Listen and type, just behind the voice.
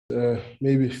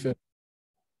Maybe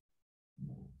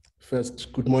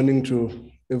first, good morning to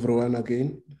everyone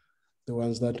again, the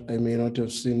ones that I may not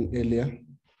have seen earlier.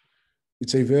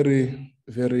 It's a very,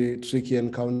 very tricky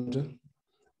encounter,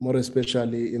 more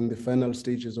especially in the final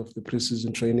stages of the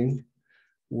preseason training,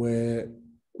 where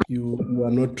you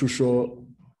are not too sure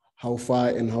how far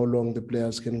and how long the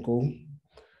players can go.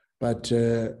 But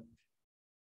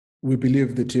we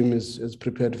believe the team is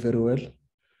prepared very well.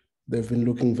 They've been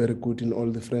looking very good in all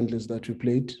the friendlies that we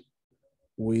played.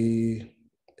 We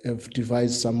have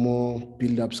devised some more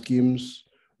build-up schemes,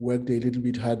 worked a little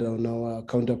bit harder on our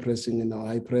counter-pressing and our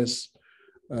high press.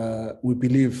 We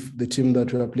believe the team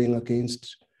that we are playing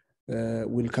against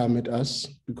will come at us,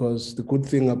 because the good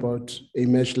thing about a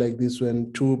match like this,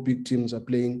 when two big teams are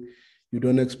playing, you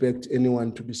don't expect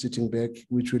anyone to be sitting back,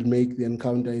 which will make the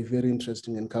encounter a very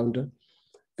interesting encounter.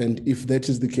 And if that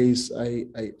is the case,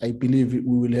 I believe we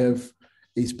will have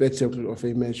a spectacle of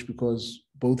a match, because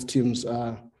both teams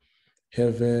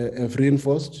have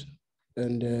reinforced,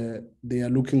 and they are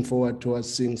looking forward to us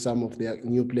seeing some of their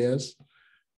new players.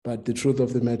 But the truth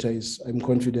of the matter is, I'm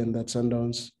confident that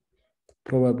Sundowns,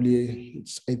 probably,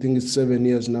 I think it's 7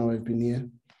 years now I've been here.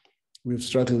 We've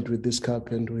struggled with this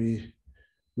cup, and we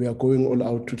are going all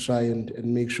out to try and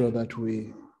make sure that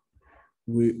we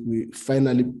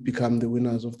finally become the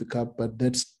winners of the cup. But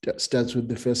that starts with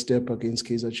the first step against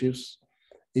Kaizer Chiefs.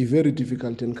 A very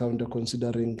difficult encounter,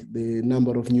 considering the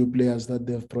number of new players that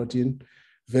they've brought in.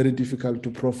 Very difficult to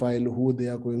profile who they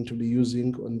are going to be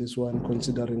using on this one,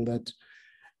 considering that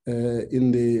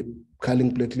in the Carling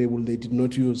Black Label, they did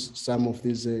not use some of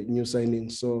these new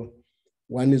signings. So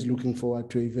one is looking forward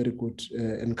to a very good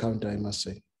encounter, I must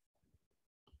say.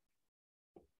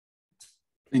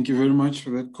 Thank you very much for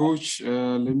that, Coach.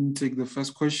 Let me take the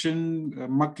first question.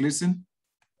 Mark, listen.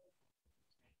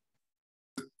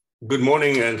 Good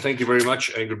morning, and thank you very much.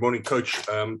 And good morning, Coach.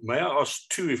 May I ask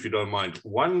two, if you don't mind?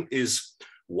 One is,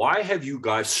 why have you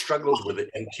guys struggled with the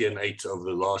MTN 8 over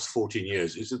the last 14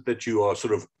 years? Is it that you are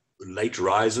sort of late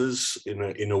risers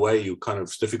in a way? You kind of,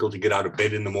 it's difficult to get out of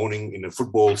bed in the morning in a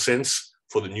football sense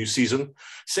for the new season.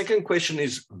 Second question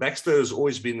is, Baxter has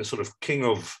always been the sort of king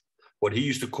of what he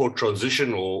used to call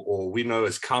transition, or we know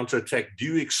as counterattack. Do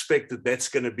you expect that that's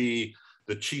going to be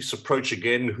the Chiefs' approach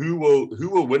again? Who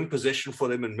will win possession for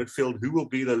them in midfield? Who will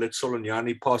be the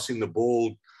Letsolanyani passing the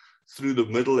ball through the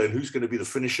middle, and who's going to be the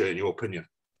finisher, in your opinion?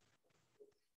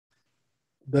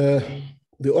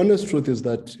 The honest truth is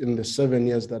that in the 7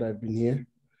 years that I've been here,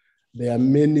 there are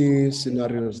many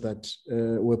scenarios that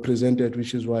were presented,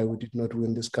 which is why we did not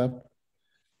win this cup.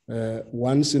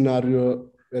 One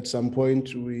scenario, at some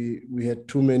point, we had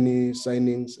too many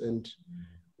signings, and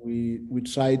we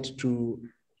tried to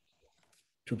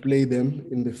play them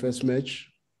in the first match.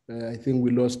 I think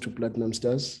we lost to Platinum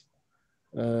Stars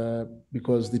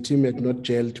because the team had not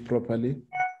gelled properly.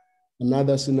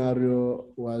 Another scenario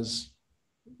was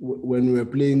when we were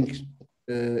playing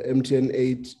MTN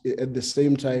 8 at the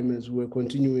same time as we were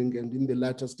continuing, and in the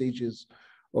latter stages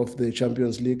of the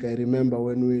Champions League. I remember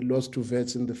when we lost to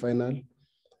Vets in the final,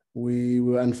 we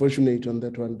were unfortunate on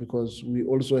that one, because we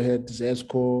also had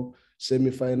Zesco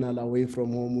semi-final away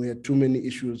from home. We had too many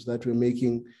issues that were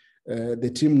making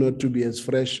the team not to be as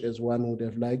fresh as one would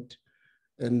have liked.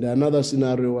 And another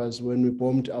scenario was when we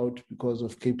bombed out because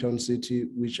of Cape Town City,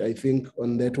 which I think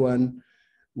on that one,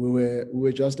 we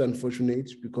were just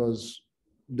unfortunate, because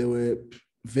there were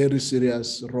very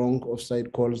serious wrong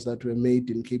offside calls that were made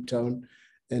in Cape Town,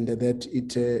 and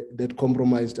that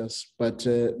compromised us. But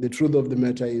the truth of the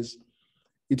matter is,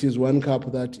 it is one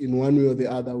cup that, in one way or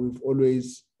the other, we've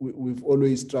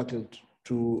always struggled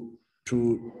to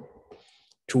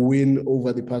win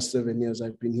over the past 7 years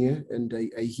I've been here. And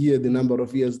I hear the number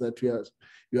of years that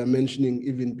you are mentioning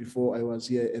even before I was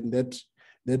here, and that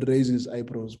raises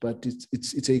eyebrows. But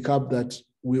it's a cup that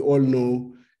we all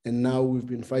know, and now we've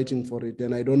been fighting for it.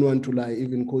 And I don't want to lie,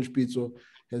 even Coach Pizzo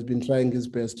has been trying his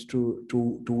best to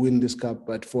win this cup.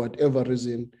 But for whatever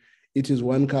reason, it is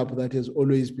one cup that has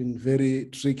always been very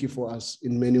tricky for us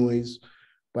in many ways.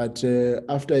 But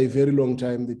after a very long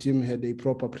time, the team had a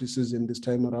proper preseason this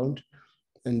time around,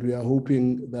 and we are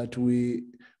hoping that we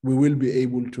will be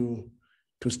able to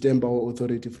stamp our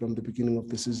authority from the beginning of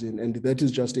the season. And that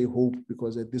is just a hope,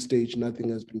 because at this stage, nothing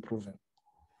has been proven.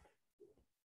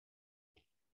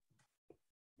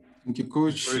 Thank you,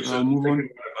 Coach. Sorry, move on.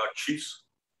 About Chiefs.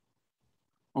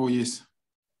 Oh, yes.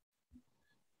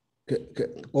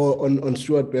 On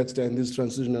Stuart Baxter in this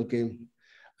transitional game,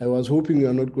 I was hoping you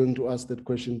are not going to ask that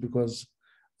question, because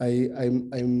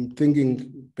I'm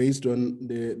thinking, based on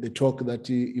the talk that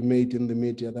he made in the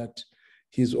media, that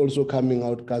he's also coming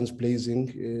out guns blazing.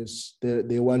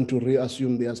 They want to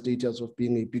reassume their status of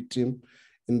being a big team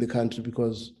in the country,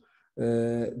 because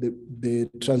the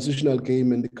transitional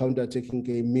game and the counter-attacking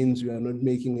game means you are not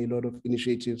making a lot of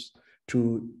initiatives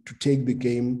to take the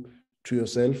game to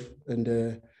yourself.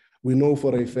 And we know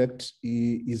for a fact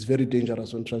he is very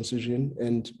dangerous on transition.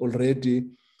 And already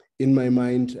in my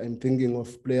mind, I'm thinking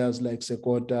of players like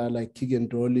Sekota, like Keegan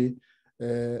Dolly,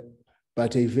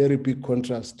 but a very big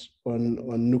contrast on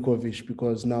Nukovic,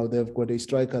 because now they've got a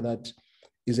striker that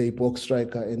is a box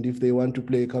striker. And if they want to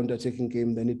play a counter-attacking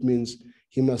game, then it means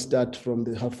he must start from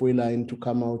the halfway line to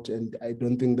come out. And I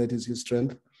don't think that is his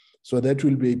strength. So that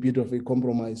will be a bit of a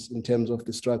compromise in terms of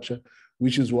the structure,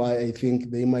 which is why I think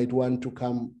they might want to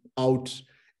come out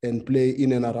and play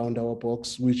in and around our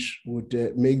box, which would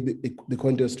make the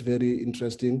contest very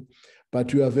interesting.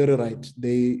 But you are very right.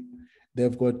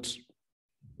 They've got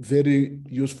very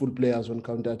useful players on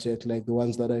counter-attack, like the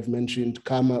ones that I've mentioned.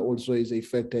 Kama also is a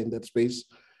factor in that space.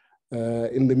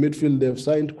 In the midfield, they've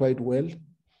signed quite well.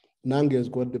 Nange has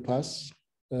got the pass.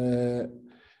 The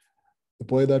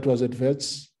boy that was at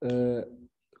Vets,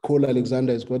 Cole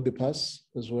Alexander has got the pass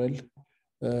as well.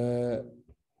 The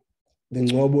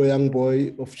Mngqithi young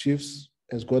boy of Chiefs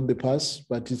has got the pass,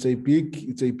 but it's a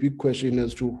big question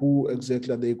as to who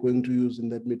exactly are they going to use in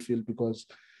that midfield, because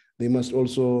they must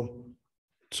also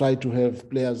try to have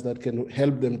players that can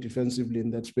help them defensively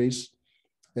in that space,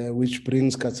 which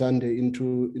brings Katsande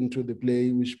into the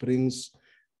play, which brings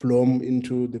Blom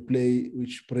into the play,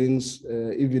 which brings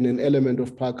even an element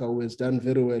of Parker, who has done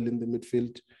very well in the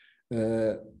midfield,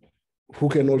 who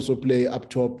can also play up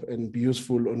top and be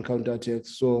useful on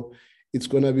counter-attacks. So it's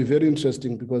going to be very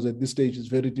interesting, because at this stage it's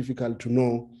very difficult to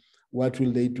know what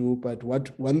will they do. But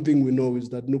one thing we know is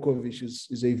that Nukovic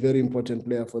is a very important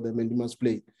player for them, and he must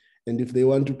play. And if they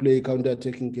want to play a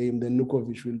counter-attacking game, then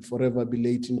Nukovic will forever be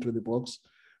late into the box.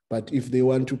 But if they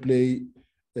want to play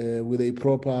with a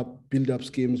proper build-up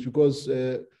schemes, because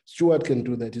Stuart can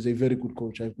do that. He's a very good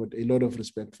coach. I've got a lot of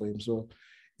respect for him. So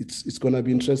it's going to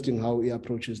be interesting how he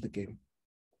approaches the game.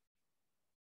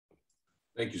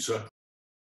 Thank you, sir.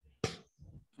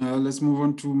 Let's move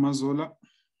on to Mazola.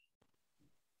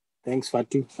 Thanks,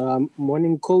 Fatu.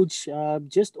 Morning, Coach.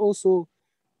 Just also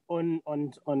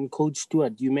on Coach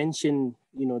Stuart, you mentioned,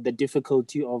 the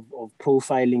difficulty of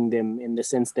profiling them, in the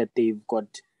sense that they've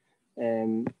got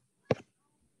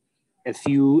a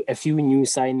few new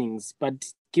signings.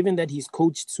 But given that he's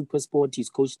coached SuperSport, he's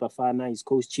coached Bafana, he's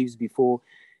coached Chiefs before,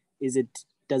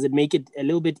 does it make it a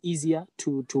little bit easier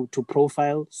to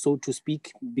profile, so to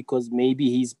speak, because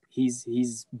maybe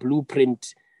his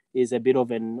blueprint is a bit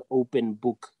of an open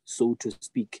book, so to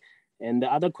speak? And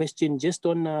the other question, just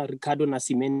on Ricardo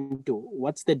Nascimento,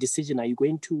 what's the decision? Are you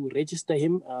going to register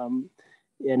him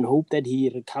and hope that he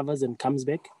recovers and comes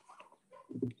back?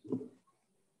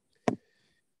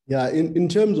 Yeah, in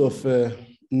terms of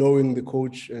knowing the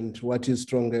coach and what is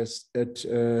strongest,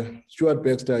 Stuart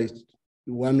Baxter is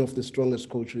one of the strongest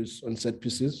coaches on set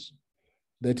pieces.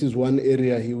 That is one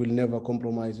area he will never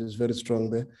compromise. He's very strong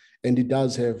there. And he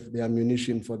does have the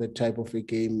ammunition for that type of a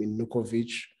game in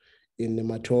Nukovic, in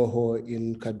Matoho,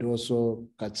 in Cardoso,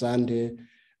 Katsande,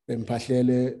 and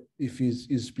Mpahlele, if he's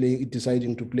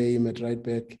deciding to play him at right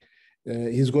back.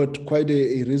 He's got quite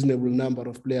a reasonable number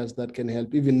of players that can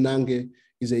help. Even Nange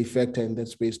is a factor in that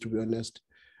space, to be honest.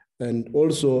 And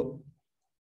also,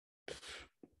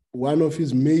 one of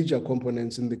his major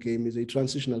components in the game is a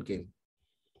transitional game,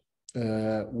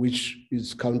 which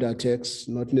is counter-attacks,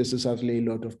 not necessarily a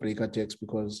lot of break attacks,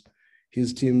 because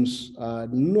his teams are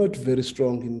not very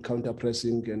strong in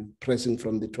counter-pressing and pressing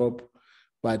from the top,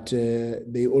 but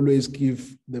they always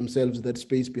give themselves that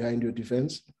space behind your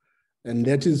defense. And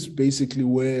that is basically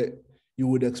where you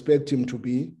would expect him to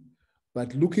be.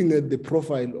 But looking at the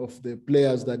profile of the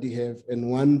players that he have, and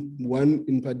one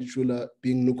in particular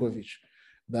being Nukovic,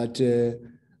 that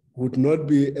would not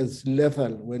be as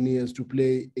lethal when he has to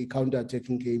play a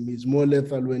counter-attacking game. He's more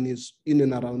lethal when he's in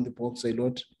and around the box a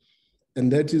lot.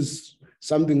 And that is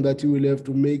something that he will have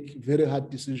to make very hard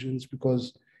decisions,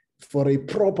 because for a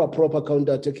proper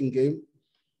counter-attacking game,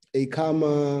 a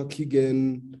Kama,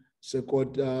 Keegan,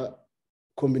 Sekota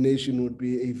combination would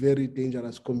be a very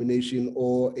dangerous combination,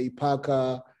 or a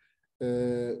Parker,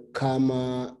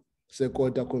 Kama,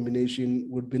 Sekota combination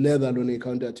would be lethal on a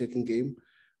counter-attacking game.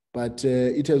 But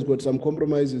it has got some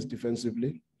compromises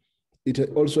defensively. It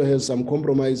also has some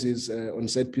compromises on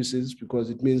set pieces, because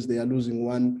it means they are losing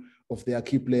one of their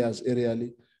key players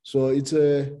aerially. So it's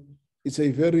a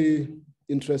very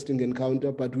interesting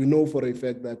encounter, but we know for a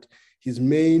fact that his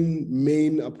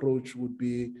main approach would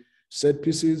be Set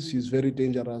pieces, he's very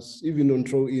dangerous. Even on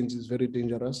throw-ins, he's very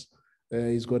dangerous.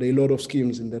 He's got a lot of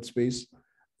schemes in that space.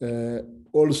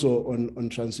 Also on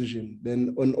transition.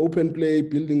 Then on open play,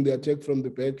 building the attack from the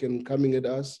back and coming at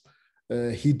us,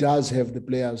 he does have the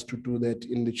players to do that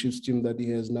in the Chiefs team that he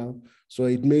has now. So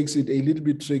it makes it a little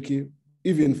bit tricky,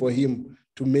 even for him,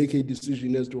 to make a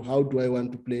decision as to how do I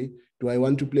want to play. Do I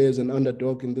want to play as an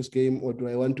underdog in this game, or do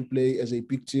I want to play as a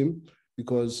big team?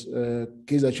 Because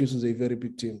Kaizer Chiefs is a very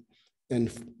big team. And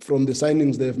from the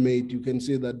signings they've made, you can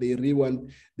see that they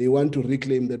want to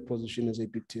reclaim that position as a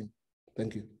big team.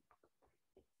 Thank you.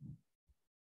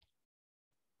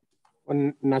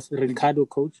 On Ricardo,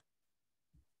 coach?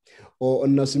 Or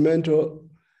on Nascimento,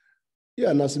 yeah,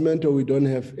 Nascimento, we don't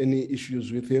have any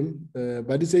issues with him,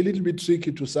 but it's a little bit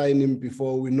tricky to sign him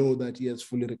before we know that he has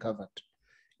fully recovered.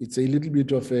 It's a little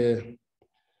bit of a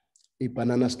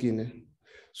banana skin.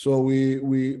 So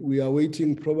we are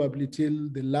waiting probably till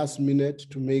the last minute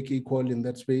to make a call in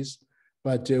that space,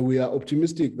 but we are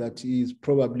optimistic that he is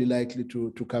probably likely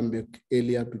to come back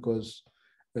earlier, because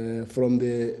from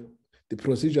the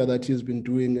procedure that he's been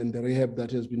doing and the rehab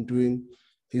that he's been doing,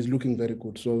 he's looking very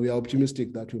good. So we are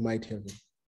optimistic that we might have him.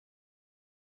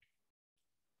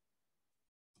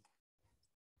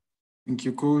 Thank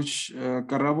you, Coach.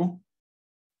 Karabo?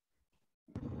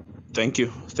 Thank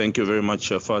you. Thank you very much,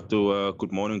 Fatu.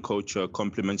 Good morning, Coach.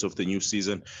 Compliments of the new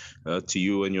season to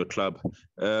you and your club.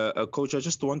 Coach, I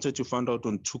just wanted to find out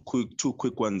on two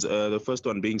quick ones. The first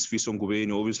one being Sfiso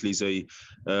Ngubeni, obviously is a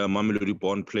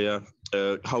Mamelodi-born player.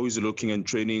 How is he looking in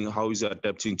training? How is he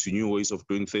adapting to new ways of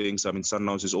doing things? I mean,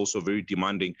 Sundowns is also very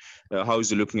demanding. How is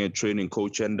he looking at training,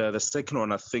 Coach? And the second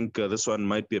one, I think this one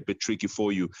might be a bit tricky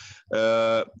for you.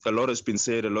 A lot has been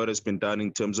said, a lot has been done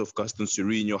in terms of Gaston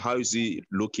Sirino. How is he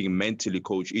looking mentally,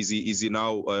 Coach? Is he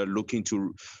now looking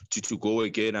to go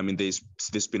again? I mean, there's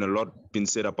been a lot been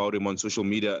said about him on social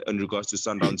media in regards to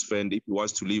Sundowns fan. If he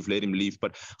wants to leave, let him leave.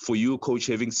 But for you, Coach,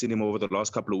 having seen him over the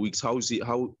last couple of weeks, how is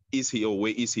he or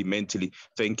where is he mentally?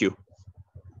 Thank you.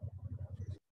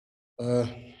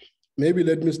 Maybe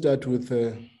let me start with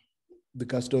the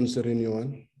Gaston Sirino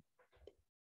one.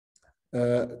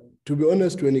 To be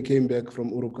honest, when he came back from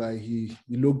Uruguay, he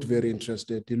looked very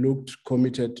interested. He looked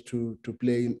committed to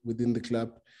play within the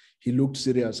club. He looked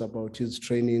serious about his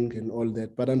training and all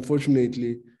that. But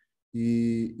unfortunately,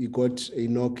 he got a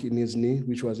knock in his knee,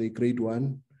 which was a grade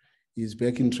 1. He's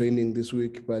back in training this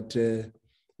week, but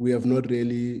we have not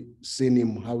really seen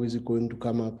him. How is he going to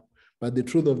come up? But the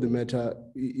truth of the matter,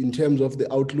 in terms of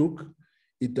the outlook,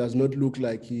 it does not look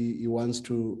like he wants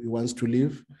to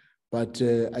leave. But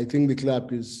I think the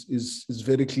club is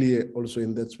very clear also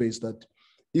in that space that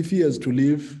if he has to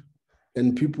leave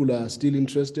and people are still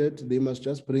interested, they must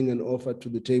just bring an offer to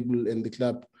the table, and the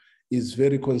club is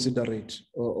very considerate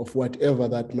of whatever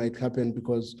that might happen,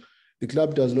 because the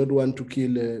club does not want to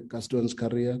kill Gaston's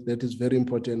career. That is very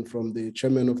important, from the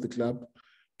chairman of the club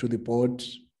to the board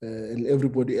and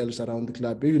everybody else around the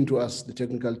club, even to us, the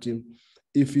technical team.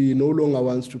 If he no longer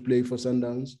wants to play for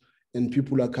Sundowns and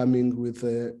people are coming with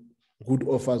good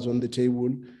offers on the table,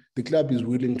 the club is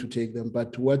willing to take them.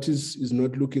 But what is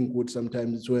not looking good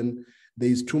sometimes is when there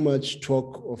is too much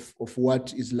talk of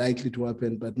what is likely to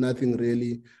happen, but nothing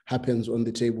really happens on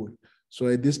the table. So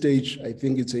at this stage, I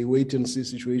think it's a wait and see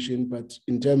situation. But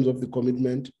in terms of the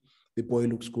commitment, the boy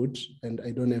looks good, and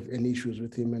I don't have any issues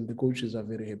with him, and the coaches are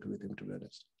very happy with him, to be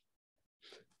honest.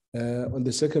 On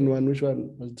the second one, which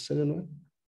one was the second one?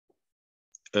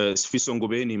 Sfiso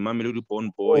Ngubeni,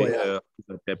 Mamelodi-born boy,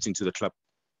 adapting to the club.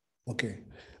 Okay.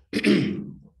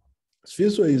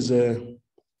 Sfiso is a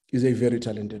very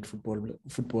talented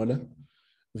footballer.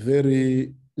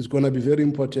 It's going to be very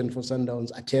important for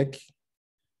Sundowns attack.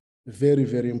 Very,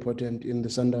 very important in the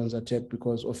Sundowns attack,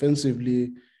 because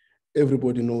offensively,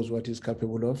 everybody knows what he's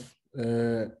capable of.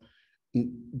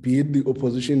 Be it the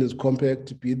opposition is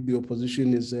compact, be it the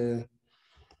opposition is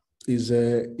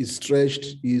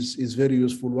stretched, is very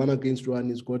useful. 1-against-1,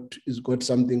 he's got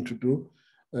something to do.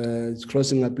 His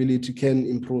crossing ability can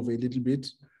improve a little bit,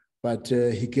 but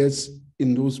he gets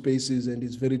in those spaces and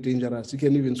is very dangerous. He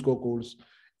can even score goals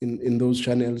in those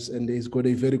channels, and he's got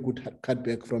a very good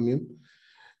cutback from him.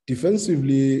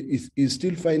 Defensively, he's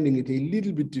still finding it a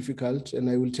little bit difficult, and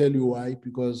I will tell you why,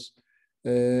 because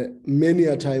many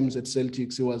a times at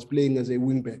Celtics, he was playing as a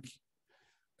wingback.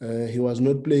 He was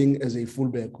not playing as a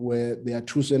fullback, where there are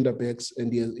two center backs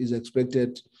and he is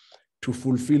expected to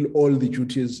fulfill all the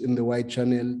duties in the wide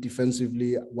channel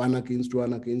defensively,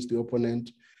 1-against-1 against the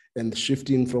opponent, and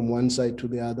shifting from one side to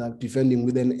the other, defending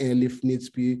with an air if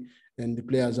needs be, and the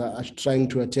players are trying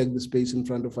to attack the space in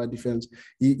front of our defense.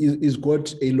 He's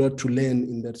got a lot to learn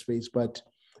in that space, but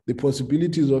the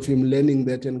possibilities of him learning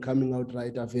that and coming out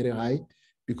right are very high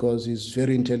because he's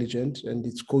very intelligent and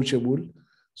it's coachable.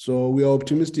 So we are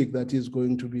optimistic that he's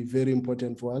going to be very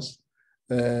important for us.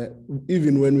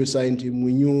 Even when we signed him,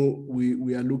 we knew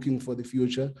we are looking for the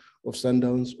future of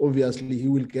Sundowns. Obviously, he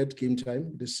will get game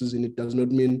time this season. It does not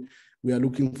mean we are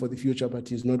looking for the future, but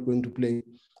he's not going to play.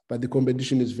 But the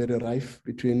competition is very rife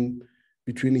between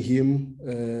him,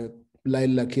 Lyle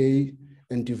Lakay,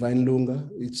 and Divine Lunga.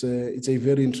 It's a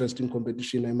very interesting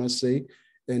competition, I must say.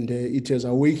 And it has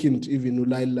awakened even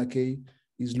Lyle Lakay.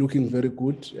 He's looking very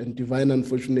good. And Divine,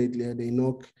 unfortunately, had a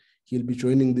knock. He'll be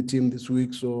joining the team this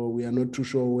week, so we are not too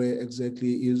sure where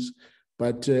exactly he is.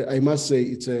 But I must say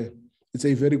it's a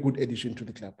very good addition to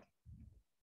the club.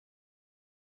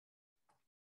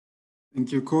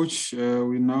 Thank you, Coach.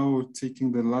 We're now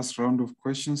taking the last round of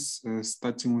questions,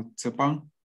 starting with Tsepang.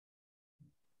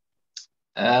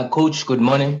 Coach, good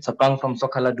morning. Tsepang from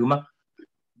Sokala Duma.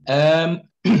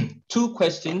 2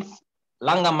 questions.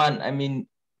 Langaman, I mean,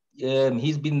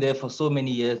 he's been there for so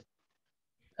many years.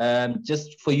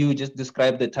 Just for you, just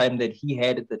describe the time that he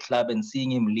had at the club and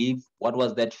seeing him leave. What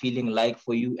was that feeling like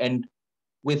for you? And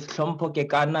with Hlompo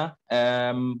Kekana,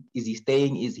 is he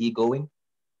staying? Is he going?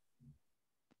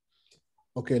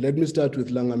 Okay, let me start with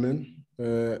Langaman.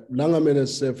 Langaman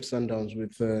has served Sundowns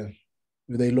with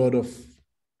a lot of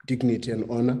dignity and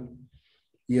honor.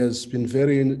 He has been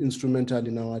very instrumental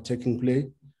in our attacking play.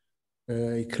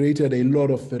 He created a lot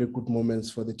of very good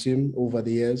moments for the team over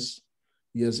the years.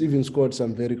 He has even scored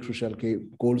some very crucial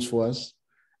goals for us.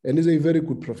 And he's a very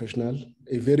good professional,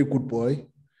 a very good boy,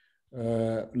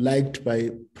 liked by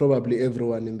probably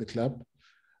everyone in the club.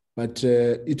 But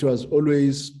it was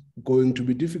always going to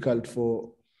be difficult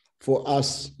for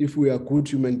us, if we are good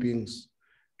human beings,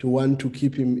 to want to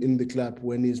keep him in the club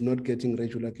when he's not getting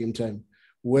regular game time.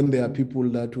 When there are people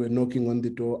that were knocking on the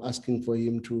door asking for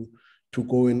him to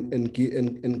go and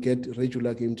get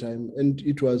regular game time. And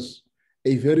it was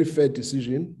a very fair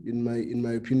decision, in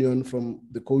my opinion, from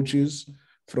the coaches,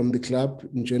 from the club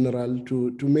in general,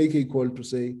 to make a call to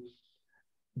say,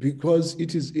 because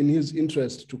it is in his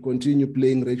interest to continue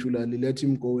playing regularly, let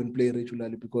him go and play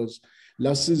regularly, because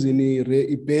last season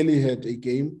he barely had a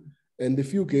game, and the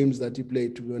few games that he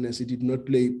played, to be honest, he did not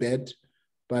play bad.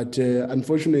 But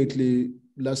unfortunately,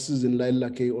 last season, Lyle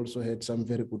Lakay also had some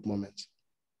very good moments.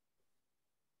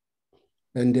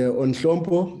 And on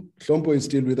Hlompo is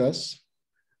still with us.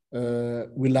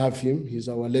 We love him. He's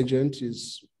our legend.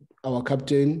 He's our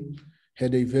captain.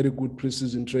 Had a very good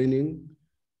preseason training,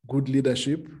 good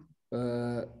leadership.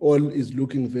 All is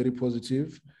looking very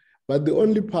positive. But the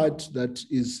only part that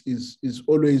is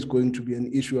always going to be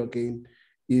an issue again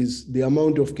is the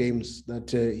amount of games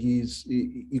that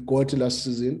he got last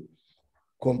season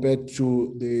compared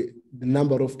to the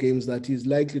number of games that he's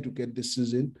likely to get this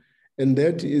season. And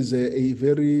that is a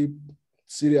very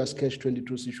serious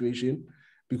catch-22 situation,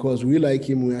 because we like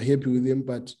him, we are happy with him,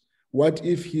 but what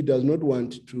if he does not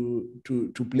want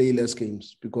to play less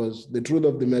games? Because the truth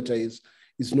of the matter is,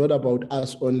 it's not about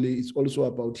us only, it's also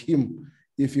about him.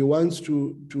 If he wants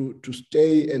to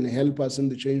stay and help us in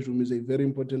the change room, he's a very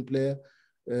important player,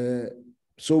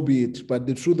 so be it. But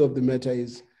the truth of the matter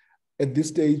is, at this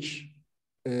stage,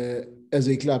 as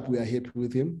a club, we are happy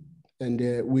with him. And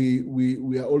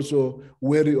we are also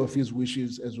wary of his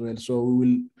wishes as well. So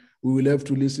we will have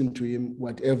to listen to him.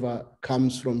 Whatever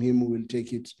comes from him, we will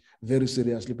take it very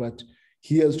seriously. But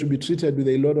he has to be treated with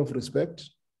a lot of respect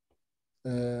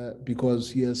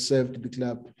because he has served the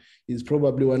club. He's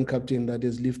probably one captain that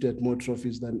has lifted more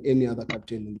trophies than any other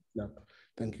captain in the club.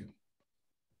 Thank you.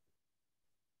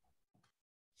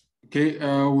 Okay,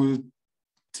 we'll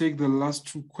take the last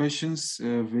 2 questions,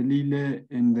 Velile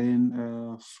and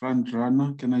then front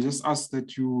runner. Can I just ask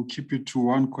that you keep it to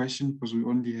 1 question, because we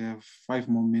only have 5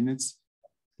 more minutes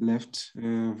left.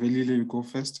 Velile, you go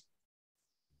first.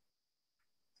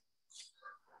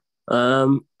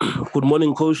 Good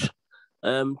morning, Coach.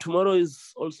 Tomorrow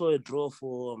is also a draw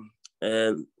for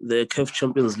the CAF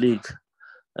Champions League,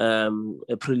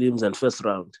 prelims and first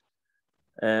round.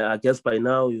 I guess by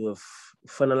now you have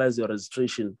finalized your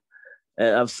registration.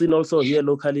 I've seen also here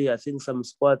locally, I think some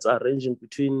squads are ranging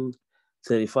between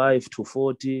 35 to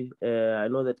 40. I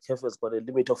know that CAF has got a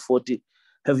limit of 40.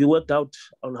 Have you worked out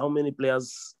on how many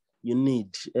players you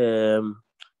need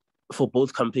for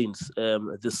both campaigns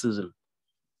this season?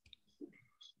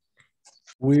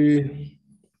 We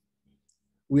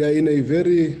are in a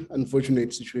very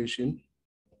unfortunate situation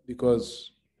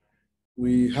because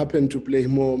we happen to play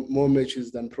more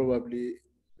matches than probably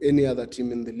any other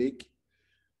team in the league.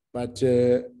 But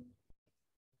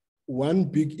one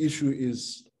big issue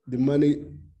is the money,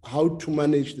 how to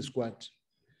manage the squad.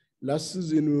 Last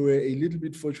season, we were a little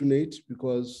bit fortunate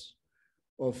because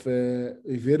of a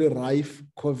very rife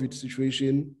COVID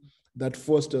situation that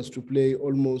forced us to play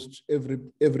almost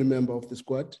every member of the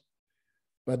squad.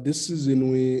 But this season,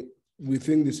 we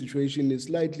think the situation is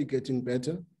slightly getting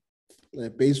better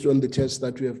based on the tests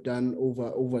that we have done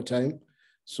over time.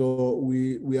 So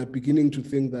we are beginning to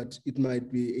think that it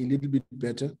might be a little bit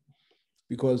better,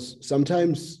 because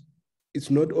sometimes it's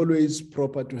not always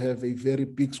proper to have a very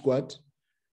big squad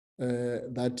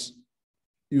that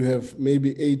you have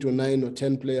maybe 8 or 9 or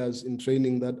 10 players in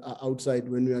training that are outside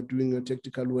when you are doing your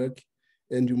tactical work,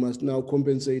 and you must now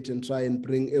compensate and try and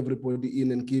bring everybody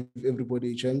in and give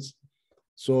everybody a chance.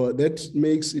 So that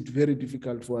makes it very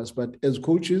difficult for us. But as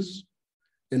coaches,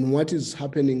 and what is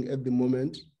happening at the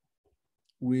moment,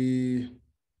 we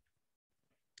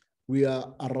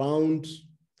are around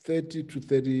 30 to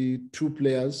 32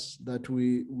 players that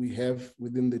we have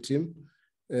within the team,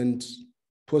 and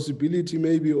possibility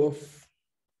maybe of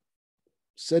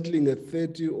settling at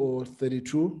 30 or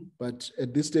 32, but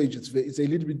at this stage it's a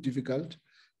little bit difficult,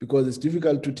 because it's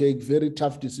difficult to take very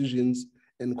tough decisions,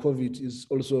 and COVID is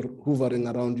also hovering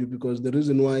around you, because the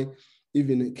reason why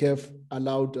even CAF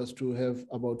allowed us to have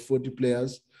about 40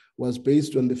 players was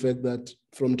based on the fact that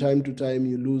from time to time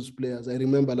you lose players. I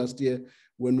remember last year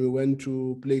when we went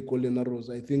to play Golden Arrows,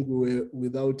 I think we were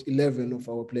without 11 of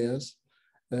our players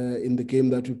in the game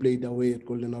that we played away at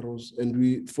Golden Arrows. And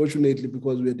we, fortunately,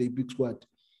 because we had a big squad,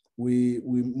 we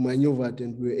maneuvered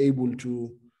and we were able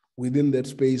to, within that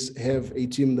space, have a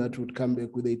team that would come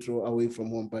back with a draw away from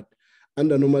home. But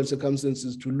under normal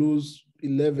circumstances, to lose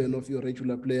 11 of your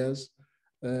regular players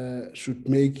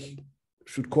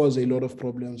should cause a lot of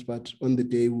problems. But on the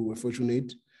day, we were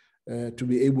fortunate to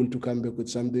be able to come back with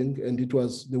something. And it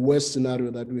was the worst scenario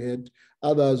that we had.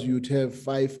 Others, you'd have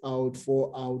 5 out,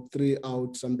 4 out, 3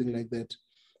 out, something like that.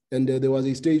 And there was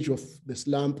a stage of the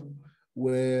slump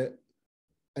where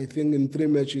I think in 3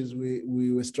 matches,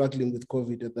 we were struggling with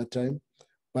COVID at that time.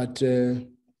 But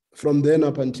from then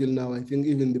up until now, I think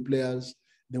even the players,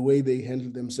 the way they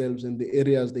handle themselves and the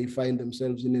areas they find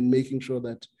themselves in, and making sure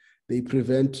that they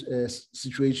prevent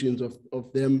situations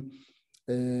of them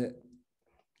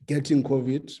getting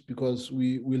COVID, because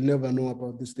we will never know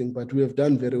about this thing. But we have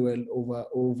done very well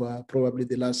over probably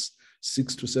the last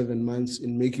 6 to 7 months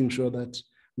in making sure that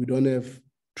we don't have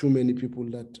too many people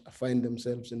that find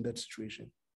themselves in that situation.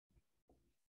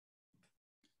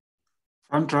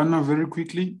 Front runner, very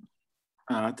quickly.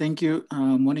 Thank you.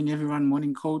 Morning, everyone.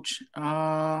 Morning, coach.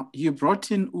 You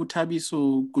brought in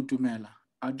Utabiso Kutumela.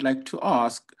 I'd like to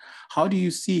ask, how do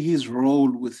you see his role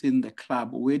within the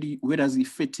club? Where does he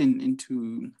fit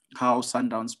into how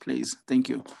Sundowns plays? Thank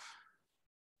you.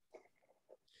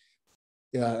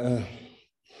 Yeah,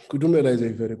 Kutumela is a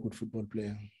very good football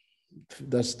player.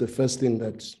 That's the first thing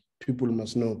that people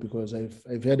must know, because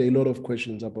I've had a lot of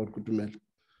questions about Kutumela,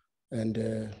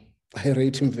 and I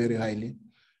rate him very highly.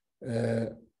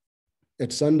 At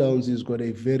Sundowns, he's got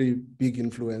a very big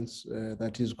influence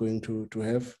that he's going to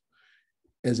have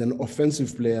as an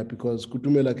offensive player, because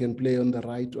Kutumela can play on the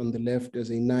right, on the left,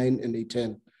 as a 9 and a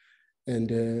 10.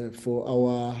 And for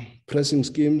our pressing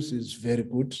schemes, he's very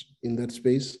good in that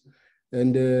space.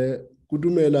 And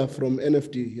Kutumela from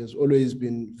NFD, he has always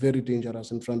been very dangerous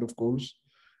in front of goals.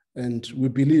 And we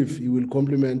believe he will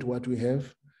complement what we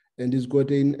have. And he's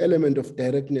got an element of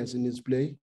directness in his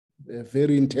play,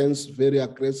 very intense, very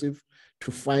aggressive, to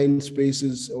find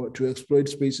spaces or to exploit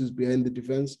spaces behind the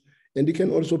defense. And he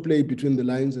can also play between the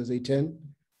lines as a 10.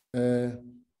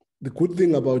 The good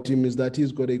thing about him is that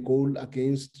he's got a goal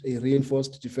against a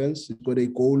reinforced defense. He's got a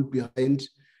goal behind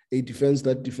a defense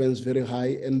that defends very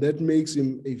high, and that makes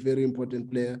him a very important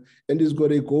player. And he's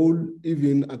got a goal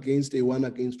even against a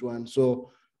 1-against-1. So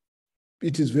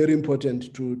it is very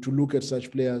important to look at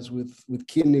such players with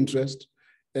keen interest.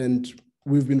 And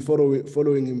we've been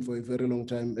following him for a very long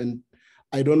time. And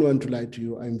I don't want to lie to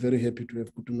you. I'm very happy to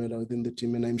have Kutumela within the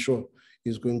team, and I'm sure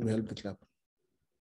he's going to help the club.